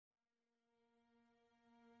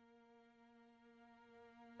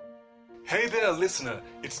Hey there, listener.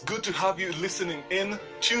 It's good to have you listening in,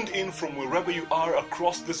 tuned in from wherever you are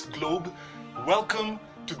across this globe. Welcome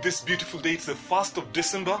to this beautiful day. It's the 1st of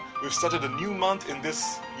December. We've started a new month in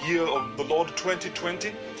this year of the Lord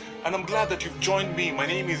 2020. And I'm glad that you've joined me. My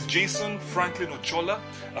name is Jason Franklin Ochola,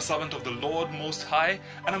 a servant of the Lord Most High.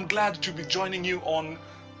 And I'm glad to be joining you on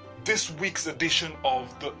this week's edition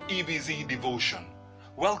of the EBZ Devotion.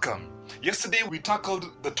 Welcome. Yesterday we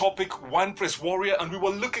tackled the topic Winepress Warrior, and we were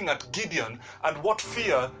looking at Gideon and what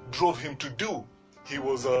fear drove him to do. He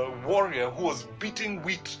was a warrior who was beating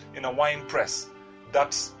wheat in a wine press.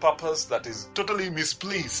 That's purpose that is totally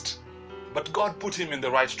misplaced. But God put him in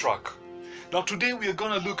the right track. Now today we are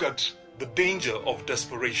going to look at the danger of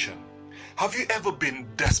desperation. Have you ever been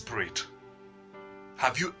desperate?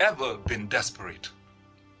 Have you ever been desperate?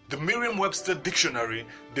 The Merriam-Webster Dictionary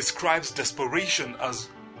describes desperation as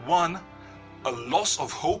 1. A loss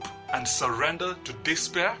of hope and surrender to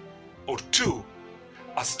despair, or 2.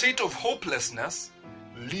 A state of hopelessness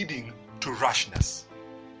leading to rashness.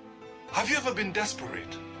 Have you ever been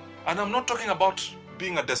desperate? And I'm not talking about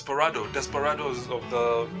being a desperado, desperados of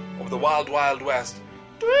the wild, wild west.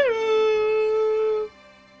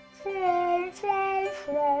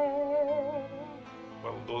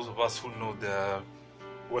 Well, those of us who know the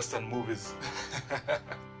Western movies.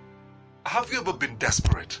 Have you ever been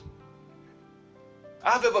desperate?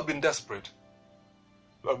 I've ever been desperate.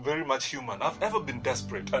 I'm very much human. I've ever been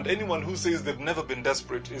desperate. And anyone who says they've never been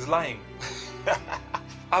desperate is lying.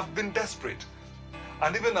 I've been desperate.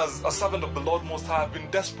 And even as a servant of the Lord Most High, I've been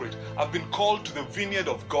desperate. I've been called to the vineyard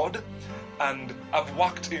of God, and I've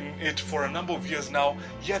worked in it for a number of years now.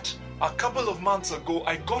 Yet, a couple of months ago,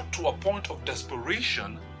 I got to a point of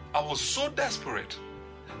desperation. I was so desperate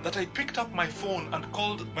that I picked up my phone and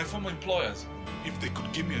called my former employers if they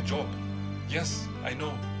could give me a job. Yes, I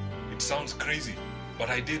know, it sounds crazy, but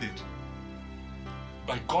I did it.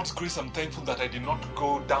 By God's grace, I'm thankful that I did not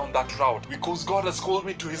go down that route, because God has called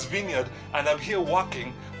me to His vineyard, and I'm here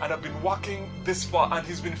working, and I've been working this far, and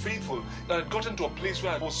He's been faithful. And I'd gotten to a place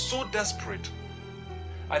where I was so desperate,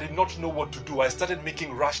 I did not know what to do. I started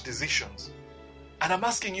making rash decisions. And I'm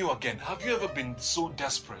asking you again, have you ever been so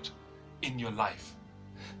desperate in your life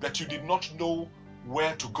that you did not know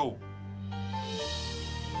where to go?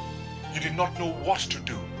 You did not know what to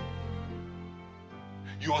do.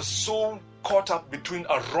 You are so caught up between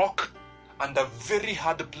a rock and a very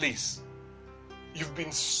hard place. You've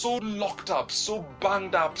been so locked up, so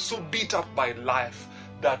banged up, so beat up by life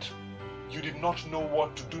that you did not know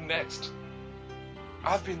what to do next.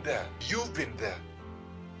 I've been there. You've been there.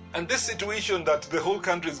 And this situation that the whole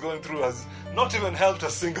country is going through has not even helped a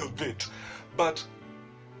single bit. But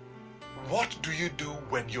what do you do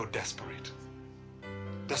when you're desperate?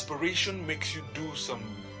 Desperation makes you do some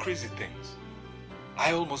crazy things.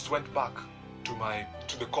 I almost went back to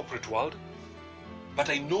the corporate world, but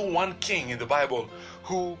I know one king in the Bible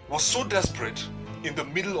who was so desperate in the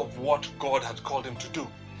middle of what God had called him to do.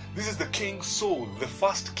 This is the King Saul, the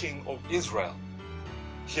first king of Israel.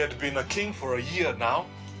 He had been a king for a year now,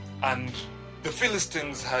 and the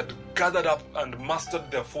Philistines had gathered up and mustered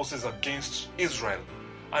their forces against Israel.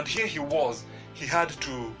 And here he was. He had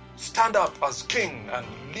to stand up as king and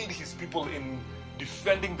lead his people in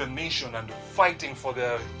defending the nation and fighting for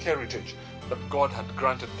their heritage that God had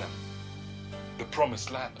granted them, the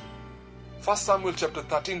promised land. 1 Samuel chapter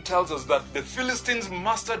 13 tells us that the Philistines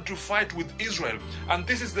mustered to fight with Israel, and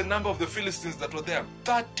this is the number of the Philistines that were there: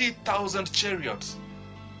 30,000 chariots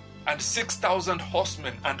and 6,000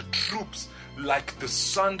 horsemen and troops like the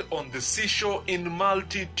sand on the seashore in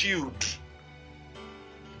multitude.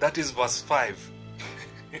 That is verse 5.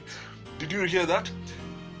 Did you hear that?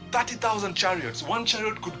 30,000 chariots. One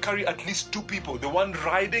chariot could carry at least 2 people, the one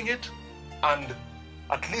riding it and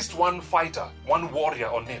at least one fighter, one warrior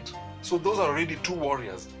on it. So those are already 2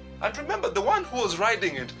 warriors. And remember, the one who was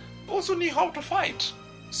riding it also knew how to fight.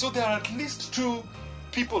 So there are at least 2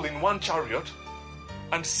 people in one chariot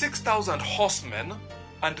and 6,000 horsemen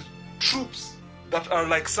and troops that are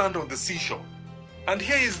like sand on the seashore. And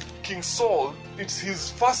here is King Saul. It's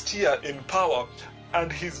his first year in power,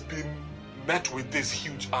 and he's been met with this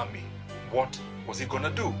huge army. What was he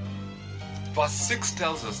gonna do? Verse 6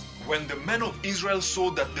 tells us, when the men of Israel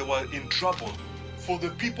saw that they were in trouble, for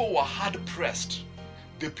the people were hard pressed,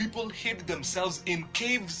 the people hid themselves in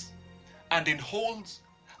caves and in holes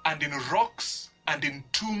and in rocks and in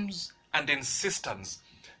tombs and in cisterns.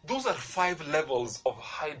 Those are 5 levels of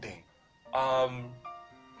hiding.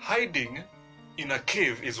 Hiding in a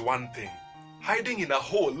cave is one thing. Hiding in a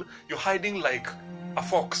hole, you're hiding like a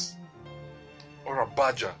fox or a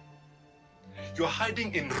badger. You're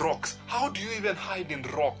hiding in rocks. How do you even hide in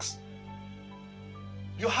rocks?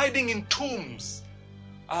 You're hiding in tombs.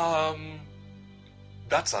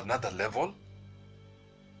 That's another level.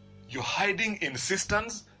 You're hiding in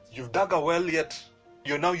cisterns. You've dug a well, yet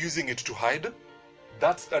you're now using it to hide.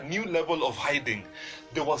 That's a new level of hiding.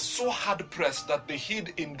 They were so hard pressed that they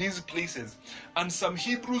hid in these places. And some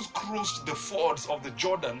Hebrews crossed the fords of the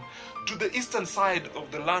Jordan to the eastern side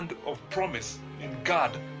of the land of promise in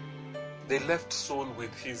Gad. They left Saul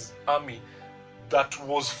with his army that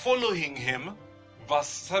was following him. Verse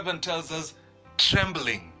 7 tells us,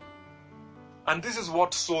 trembling. And this is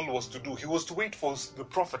what Saul was to do. He was to wait for the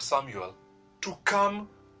prophet Samuel to come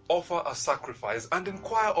offer a sacrifice and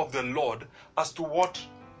inquire of the Lord as to what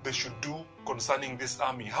they should do concerning this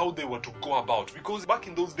army, how they were to go about. Because back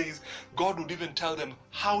in those days, God would even tell them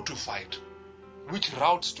how to fight, which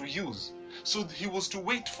routes to use. So he was to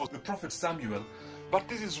wait for the prophet Samuel. But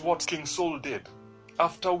this is what King Saul did.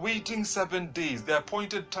 After waiting 7 days, the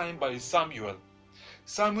appointed time by Samuel,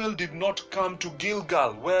 Samuel did not come to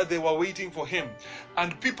Gilgal where they were waiting for him,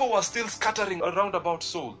 and people were still scattering around about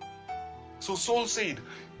Saul. So Saul said,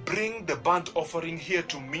 bring the burnt offering here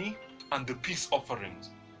to me and the peace offerings.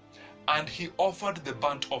 And he offered the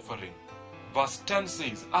burnt offering. Verse 10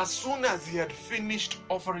 says, as soon as he had finished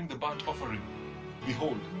offering the burnt offering,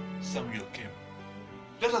 behold, Samuel came.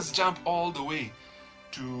 Let us jump all the way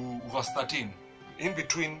to verse 13. In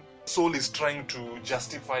between, Saul is trying to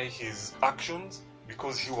justify his actions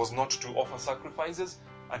because he was not to offer sacrifices,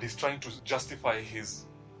 and he's trying to justify his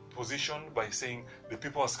position by saying the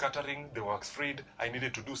people are scattering, they were afraid, I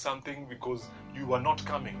needed to do something because you were not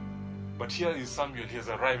coming. But here is Samuel, he has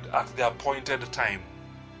arrived at the appointed time.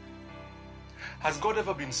 Has God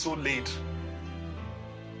ever been so late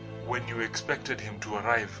when you expected him to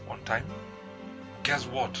arrive on time? Guess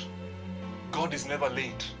what? God is never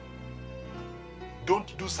late.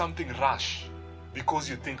 Don't do something rash because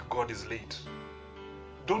you think God is late.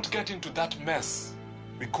 Don't get into that mess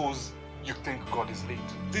because you think God is late.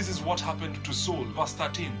 This is what happened to Saul. Verse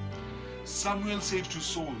 13. Samuel said to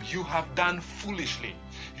Saul, you have done foolishly.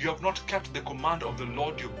 You have not kept the command of the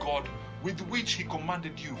Lord your God with which he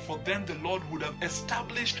commanded you. For then the Lord would have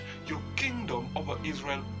established your kingdom over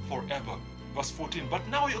Israel forever. Verse 14. But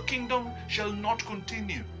now your kingdom shall not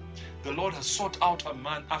continue. The Lord has sought out a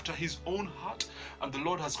man after his own heart, and the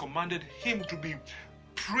Lord has commanded him to be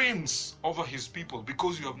prince over his people,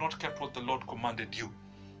 because you have not kept what the Lord commanded you.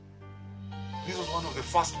 This was one of the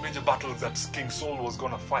first major battles that King Saul was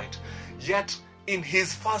going to fight. Yet, in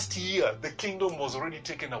his first year, the kingdom was already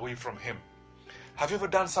taken away from him. Have you ever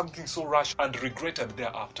done something so rash and regretted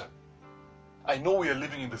thereafter? I know we are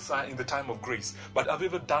living in the time of grace, but have you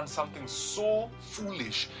ever done something so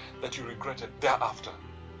foolish that you regretted thereafter?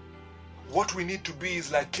 What we need to be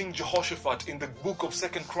is like King Jehoshaphat in the book of 2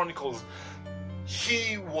 Chronicles.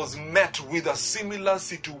 He was met with a similar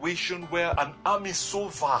situation where an army so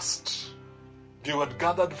vast, they had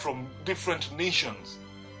gathered from different nations,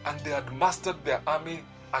 and they had mustered their army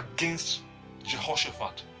against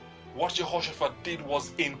Jehoshaphat. What Jehoshaphat did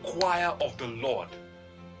was inquire of the Lord.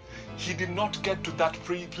 He did not get to that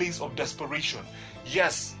place of desperation.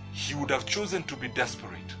 Yes, he would have chosen to be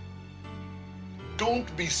desperate.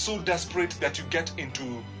 Don't be so desperate that you get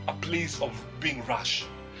into a place of being rash.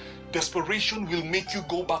 Desperation will make you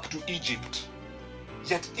go back to Egypt.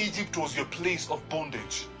 Yet Egypt was your place of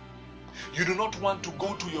bondage. You do not want to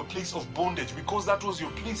go to your place of bondage because that was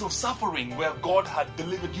your place of suffering where God had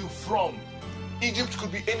delivered you from. Egypt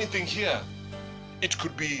could be anything here. It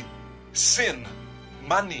could be sin,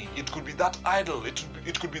 money, it could be that idol,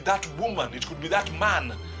 it could be that woman, it could be that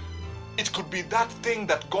man. It could be that thing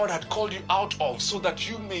that God had called you out of so that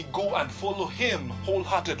you may go and follow him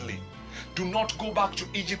wholeheartedly. Do not go back to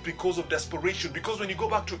Egypt because of desperation, because when you go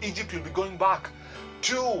back to Egypt, you'll be going back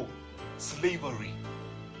to slavery.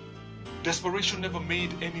 Desperation never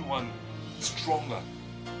made anyone stronger.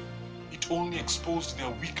 It only exposed their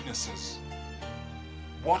weaknesses.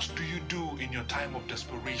 What do you do in your time of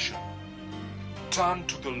desperation? Turn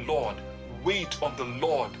to the Lord. Wait on the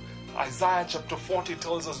Lord. Isaiah chapter 40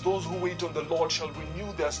 tells us, those who wait on the Lord shall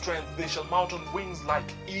renew their strength. They shall mount on wings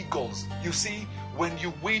like eagles. You see, when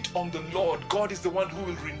you wait on the Lord, God is the one who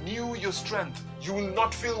will renew your strength. You will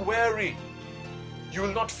not feel weary. You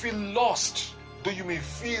will not feel lost, though you may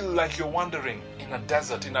feel like you're wandering in a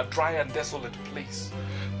desert, in a dry and desolate place.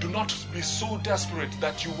 Do not be so desperate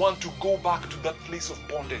that you want to go back to that place of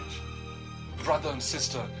bondage. Brother and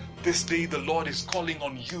sister, this day the Lord is calling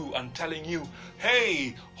on you and telling you,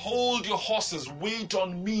 hey, hold your horses, wait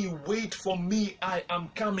on me, wait for me, I am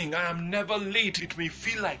coming, I am never late. It may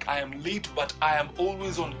feel like I am late, but I am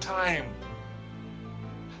always on time.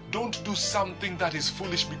 Don't do something that is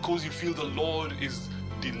foolish because you feel the Lord is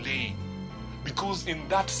delaying. Because in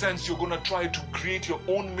that sense, you're going to try to create your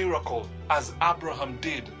own miracle, as Abraham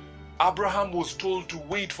did. Abraham was told to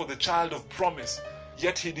wait for the child of promise,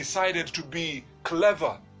 yet he decided to be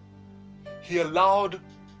clever. He allowed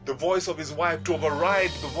the voice of his wife to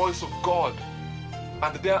override the voice of God.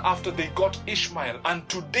 And thereafter they got Ishmael. And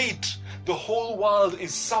to date, the whole world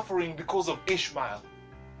is suffering because of Ishmael.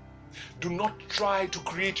 Do not try to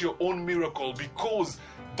create your own miracle, because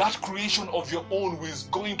that creation of your own is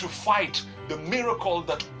going to fight the miracle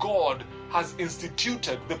that God has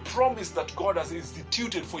instituted, the promise that God has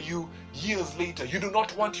instituted for you years later. You do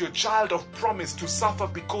not want your child of promise to suffer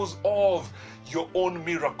because of your own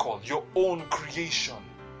miracle, your own creation.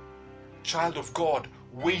 Child of God,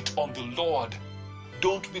 wait on the Lord.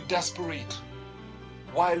 Don't be desperate.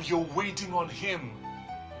 While you're waiting on Him,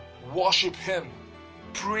 worship Him,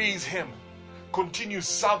 praise Him, continue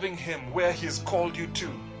serving Him where He has called you to,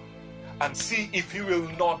 and see if He will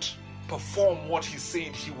not perform what He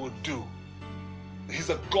said He would do. He's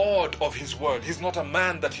a God of His word. He's not a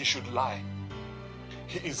man that He should lie.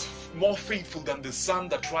 He is more faithful than the sun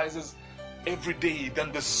that rises every day,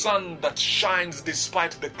 than the sun that shines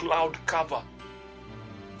despite the cloud cover.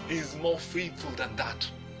 He is more faithful than that.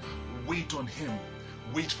 Wait on Him.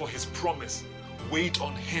 Wait for His promise. Wait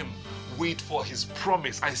on Him. Wait for His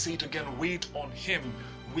promise. I say it again, wait on Him.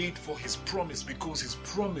 Wait for His promise, because His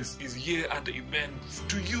promise is yea and amen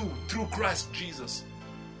to you through Christ Jesus.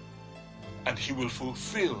 And He will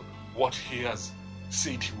fulfill what He has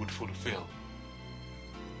said He would fulfill.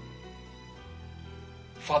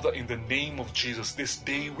 Father, in the name of Jesus, this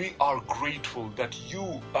day we are grateful that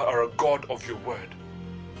You are a God of Your word.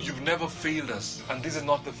 You've never failed us, and this is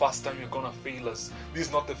not the first time You're going to fail us. This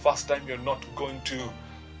is not the first time You're not going to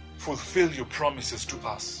fulfill Your promises to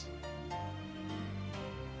us.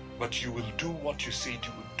 But You will do what You said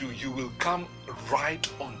You would do. You will come right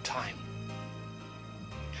on time.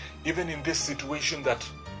 Even in this situation that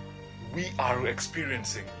we are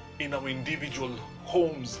experiencing in our individual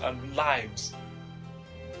homes and lives,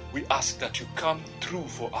 we ask that You come through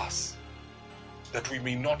for us, that we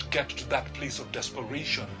may not get to that place of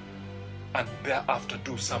desperation and thereafter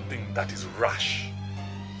do something that is rash.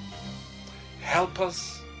 Help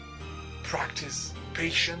us practice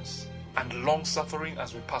patience and long-suffering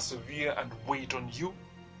as we persevere and wait on You,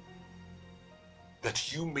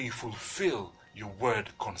 that You may fulfill Your word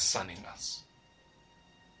concerning us.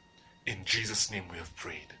 In Jesus' name we have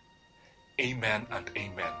prayed. Amen and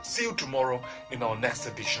amen. See you tomorrow in our next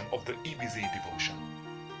edition of the EBZ Devotion.